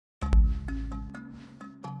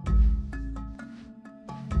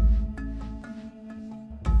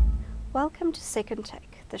Welcome to Second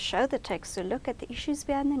Take, the show that takes a look at the issues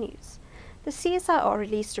behind the news. The CSIR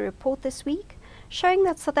released a report this week showing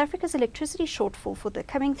that South Africa's electricity shortfall for the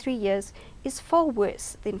coming 3 years is far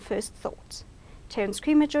worse than first thought. Terence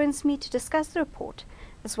joins me to discuss the report,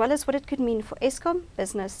 as well as what it could mean for Eskom,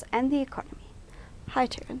 business and the economy. Hi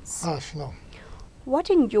Terence. Hi Chanel. What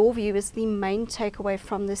in your view is the main takeaway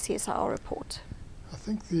from the CSIR report? I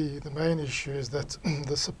think the main issue is that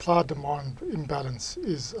the supply-demand imbalance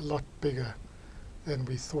is a lot bigger than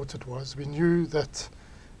we thought it was. We knew that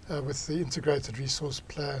with the Integrated Resource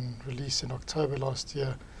Plan release in October last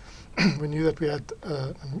year, we knew that we had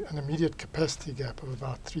an immediate capacity gap of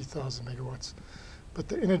about 3,000 megawatts. But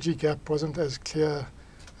the energy gap wasn't as clear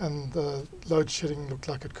and the load shedding looked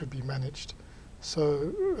like it could be managed.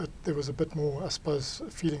 So there was a bit more, I suppose,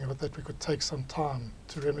 feeling of it that we could take some time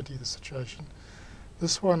to remedy the situation.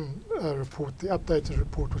 This one report, the updated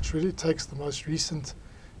report, which really takes the most recent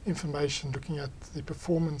information looking at the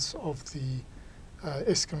performance of the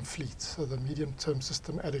Eskom fleet, so the medium-term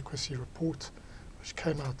system adequacy report, which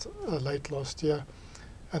came out late last year,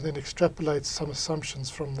 and then extrapolates some assumptions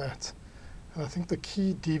from that. And I think the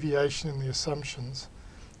key deviation in the assumptions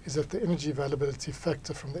is that the energy availability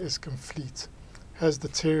factor from the Eskom fleet has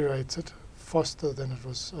deteriorated faster than it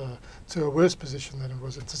was, to a worse position than it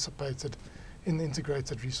was anticipated in the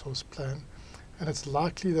Integrated Resource Plan, and it's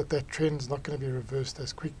likely that that trend is not going to be reversed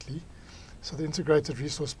as quickly. So the Integrated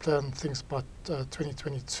Resource Plan thinks by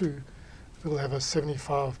 2022 we'll have a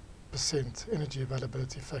 75% energy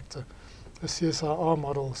availability factor. The CSIR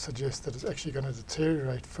model suggests that it's actually going to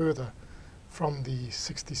deteriorate further from the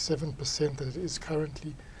 67% that it is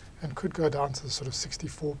currently, and could go down to the sort of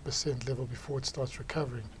 64% level before it starts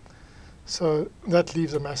recovering. So that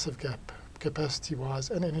leaves a massive gap,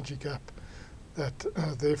 capacity-wise and energy gap, that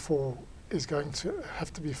therefore is going to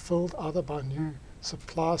have to be filled either by new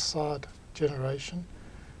supply-side generation,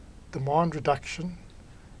 demand reduction,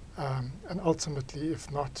 and ultimately, if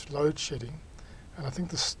not, load shedding. And I think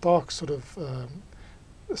the stark sort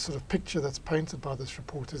of picture that's painted by this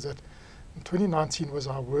report is that 2019 was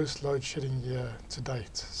our worst load shedding year to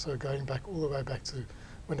date. So going back all the way back to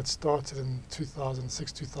when it started in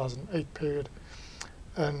 2006-2008 period,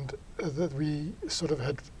 and that we sort of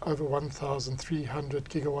had over 1,300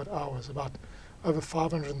 gigawatt hours, about over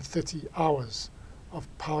 530 hours of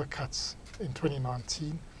power cuts in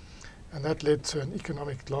 2019, and that led to an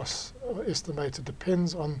economic loss estimated,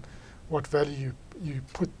 depends on what value you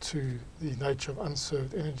put to the nature of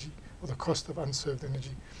unserved energy or the cost of unserved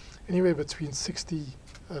energy, anywhere between 60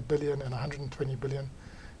 billion and 120 billion.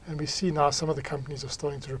 And we see now some of the companies are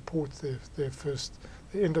starting to report their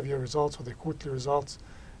end of year results or their quarterly results,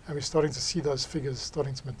 and we're starting to see those figures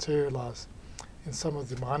starting to materialize in some of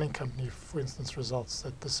the mining company, for instance, results,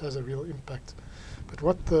 that this has a real impact. But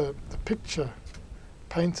what the picture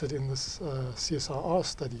painted in this CSIR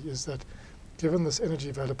study is that given this energy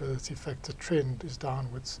availability factor trend is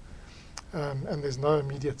downwards, and there's no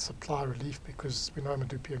immediate supply relief because we know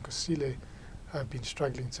Medupi and Kusile have been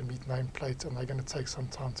struggling to meet nameplate and they're going to take some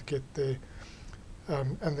time to get there.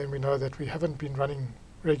 And then we know that we haven't been running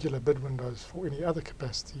regular bid windows for any other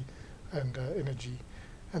capacity and energy,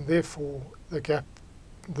 and therefore the gap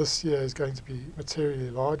this year is going to be materially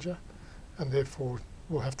larger, and therefore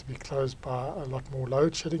will have to be closed by a lot more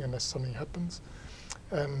load shedding unless something happens,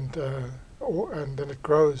 and then it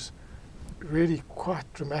grows really quite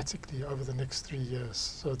dramatically over the next 3 years.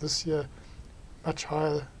 So this year much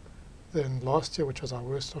higher than last year, which was our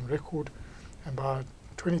worst on record, and by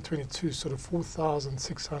 2022 sort of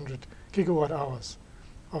 4,600 gigawatt hours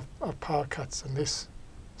of power cuts unless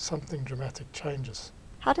something dramatic changes.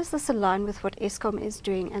 How does this align with what Eskom is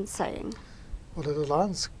doing and saying? Well, it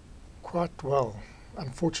aligns quite well,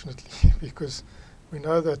 unfortunately, because we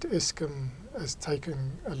know that Eskom has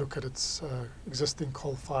taken a look at its existing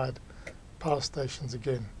coal-fired power stations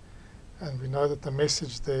again, and we know that the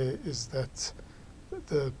message there is that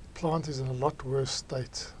the plant is in a lot worse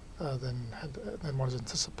state than was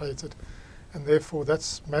anticipated, and therefore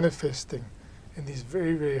that's manifesting in these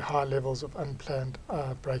very, very high levels of unplanned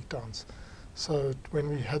breakdowns. So when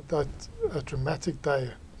we had that dramatic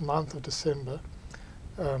day, 9th of December,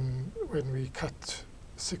 when we cut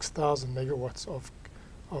 6,000 megawatts of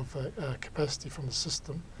capacity from the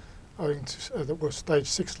system, owing to that was stage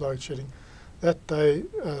 6 load shedding, that day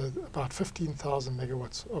about 15,000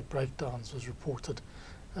 megawatts of breakdowns was reported,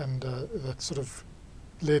 and that sort of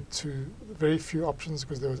led to very few options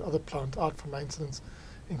because there was other plant out for maintenance,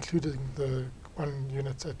 including the one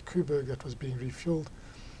unit at Kuburg that was being refueled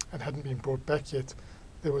and hadn't been brought back yet.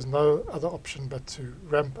 There was no other option but to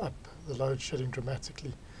ramp up the load shedding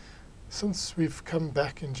dramatically. since we've come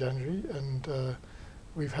back in January and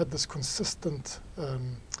we've had this consistent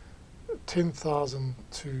 10,000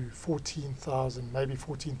 to 14,000, maybe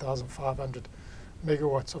 14,500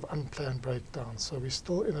 megawatts of unplanned breakdowns. So we're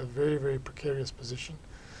still in a very, very precarious position.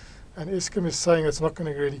 And Eskom is saying it's not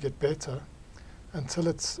going to really get better until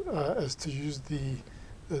it's, as to use the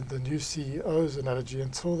new CEO's analogy,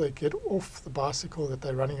 until they get off the bicycle that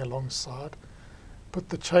they're running alongside, put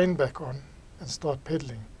the chain back on and start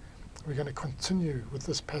pedaling. We're going to continue with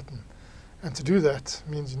this pattern. And to do that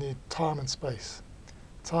means you need time and space.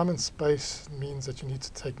 Time and space means that you need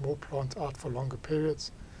to take more plant out for longer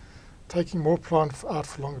periods. Taking more plant out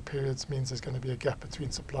for longer periods means there's going to be a gap between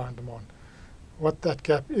supply and demand. What that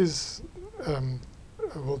gap is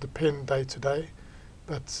will depend day to day,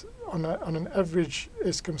 but on an average,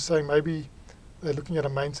 Eskom's saying maybe they're looking at a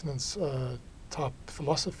maintenance type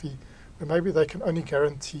philosophy where maybe they can only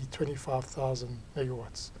guarantee 25,000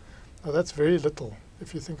 megawatts. Now that's very little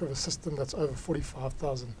if you think of a system that's over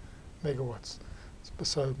 45,000 megawatts.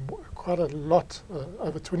 So quite a lot,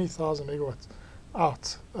 over 20,000 megawatts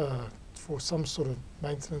out for some sort of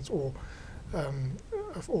maintenance or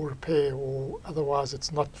repair, or otherwise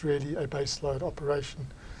it's not really a base load operation.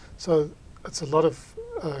 So it's a lot of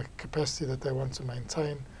capacity that they want to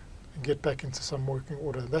maintain and get back into some working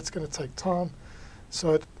order. And that's going to take time.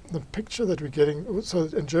 So the picture that we're getting,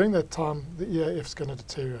 and during that time, the EAF is going to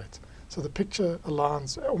deteriorate. So the picture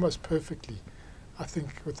aligns almost perfectly, I think,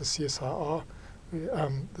 with the CSIR.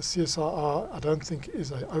 The CSIR, I don't think,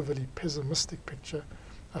 is an overly pessimistic picture.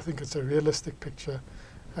 I think it's a realistic picture,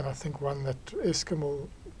 and I think one that Eskom will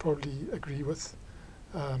probably agree with.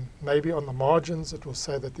 Maybe on the margins it will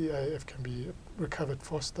say that the EAF can be recovered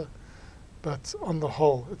faster, but on the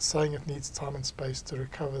whole it's saying it needs time and space to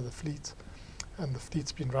recover the fleet, and the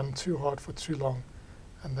fleet's been run too hard for too long,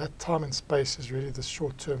 and that time and space is really the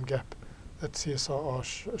short-term gap that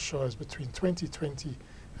CSIR shows between 2020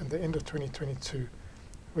 and the end of 2022,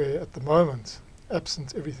 where at the moment,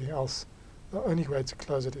 absent everything else, the only way to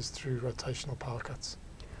close it is through rotational power cuts.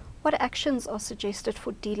 What actions are suggested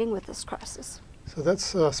for dealing with this crisis? So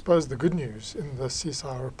that's, I suppose, the good news in the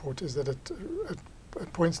CSIR report is that it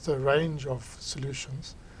points to a range of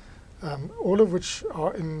solutions, all of which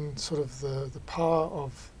are in sort of the power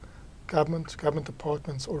of government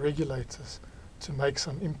departments or regulators to make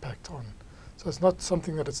some impact on. So it's not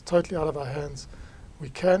something that is totally out of our hands. We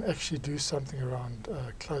can actually do something around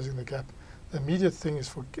closing the gap. The immediate thing is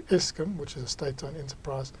for Eskom, which is a state-owned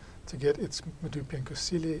enterprise, to get its Medupi and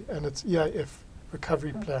Kusile and its EAF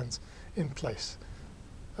recovery plans in place.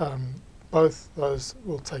 Both those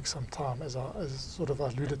will take some time, as sort of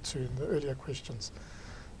alluded to in the earlier questions.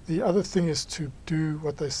 The other thing is to do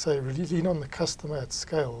what they say, really lean on the customer at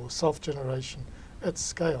scale, or self-generation at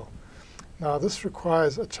scale. Now, this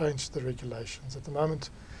requires a change to the regulations. At the moment,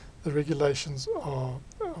 the regulations are,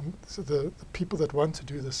 so the people that want to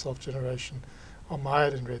do the self-generation are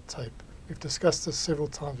mired in red tape. We've discussed this several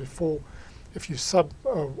times before. If you sub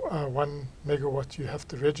 1 megawatt, you have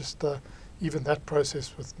to register. Even that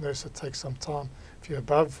process with NERSA takes some time. If you're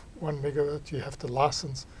above 1 megawatt, you have to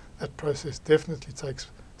license. That process definitely takes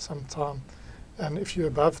some time. And if you're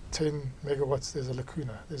above 10 megawatts, there's a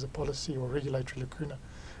lacuna. There's a policy or regulatory lacuna.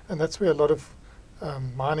 And that's where a lot of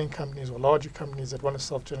mining companies or larger companies that want to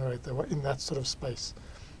self-generate, they were in that sort of space.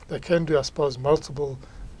 They can do, I suppose, multiple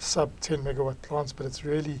sub 10 megawatt plants, but it's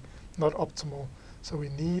really not optimal. So we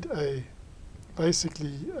need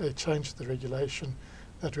basically a change to the regulation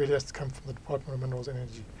that really has to come from the Department of Minerals and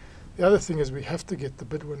Energy. The other thing is we have to get the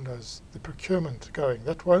bid windows, the procurement going.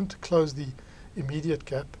 That won't close the immediate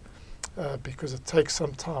gap because it takes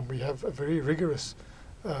some time. We have a very rigorous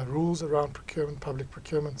rules around procurement, public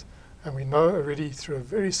procurement, and we know already through a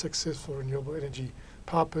very successful renewable energy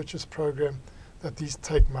power purchase program that these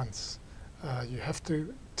take months. You have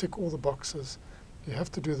to tick all the boxes. You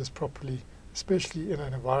have to do this properly, especially in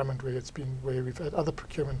an environment where where we've had other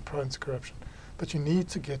procurement prone to corruption. But you need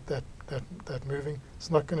to get that moving. It's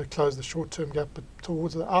not going to close the short-term gap, but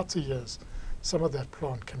towards the outer years, some of that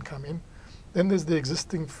plant can come in. Then there's the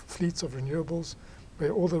existing fleets of renewables, where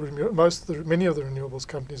many of the renewables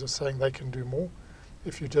companies are saying they can do more.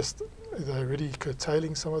 If they're really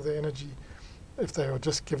curtailing some of their energy, if they are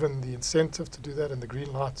just given the incentive to do that and the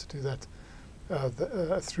green light to do that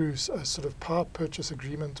through a sort of power purchase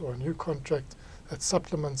agreement or a new contract that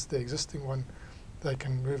supplements the existing one, they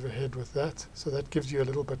can move ahead with that. So that gives you a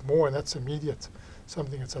little bit more, and that's immediate,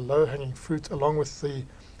 something that's a low-hanging fruit, along with the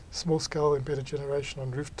small-scale embedded generation on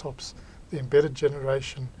rooftops, the embedded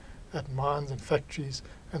generation at mines and factories,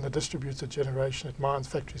 and the distributed generation at mines,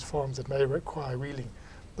 factories, farms that may require wheeling.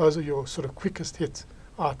 Those are your sort of quickest hit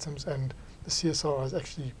items, and the CSR has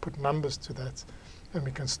actually put numbers to that, and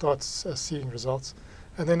we can start seeing results.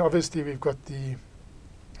 And then obviously we've got the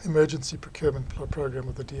emergency procurement program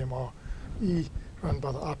of the DMRE run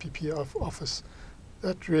by the IPP office.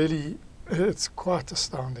 That really, it's quite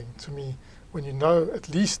astounding to me when you know at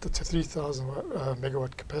least the 3,000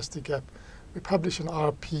 megawatt capacity gap. We published an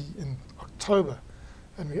RP in October,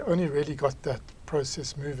 and we only really got that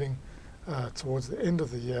process moving towards the end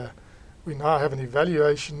of the year. We now have an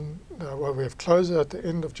evaluation, we have closure at the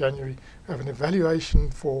end of January, we have an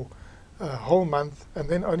evaluation for a whole month, and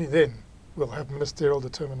then only then we'll have ministerial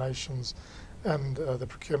determinations and the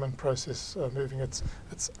procurement process moving. It's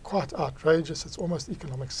quite outrageous. It's almost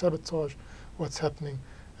economic sabotage what's happening.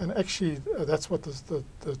 And actually that's what the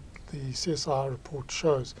CSR report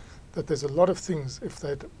shows, that there's a lot of things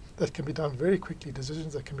that can be done very quickly,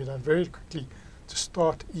 decisions that can be done very quickly to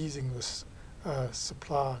start easing this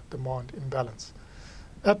supply-demand imbalance.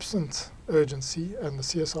 Absent urgency, and the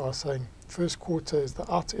CSR are saying first quarter is the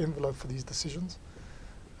outer envelope for these decisions,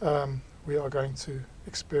 we are going to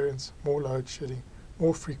experience more load shedding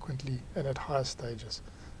more frequently and at higher stages.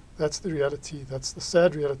 That's the reality. That's the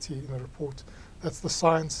sad reality in the report. That's the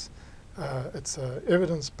science. It's an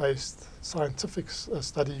evidence-based scientific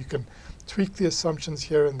study. You can tweak the assumptions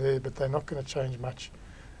here and there, but they're not going to change much.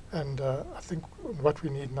 And I think what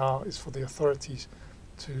we need now is for the authorities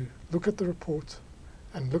to look at the report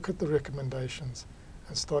and look at the recommendations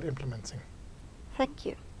and start implementing. Thank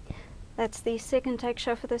you. That's the Second Take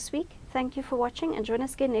show for this week. Thank you for watching, and join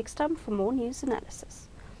us again next time for more news analysis.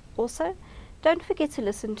 Also, don't forget to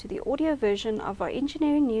listen to the audio version of our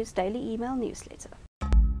Engineering News Daily Email newsletter.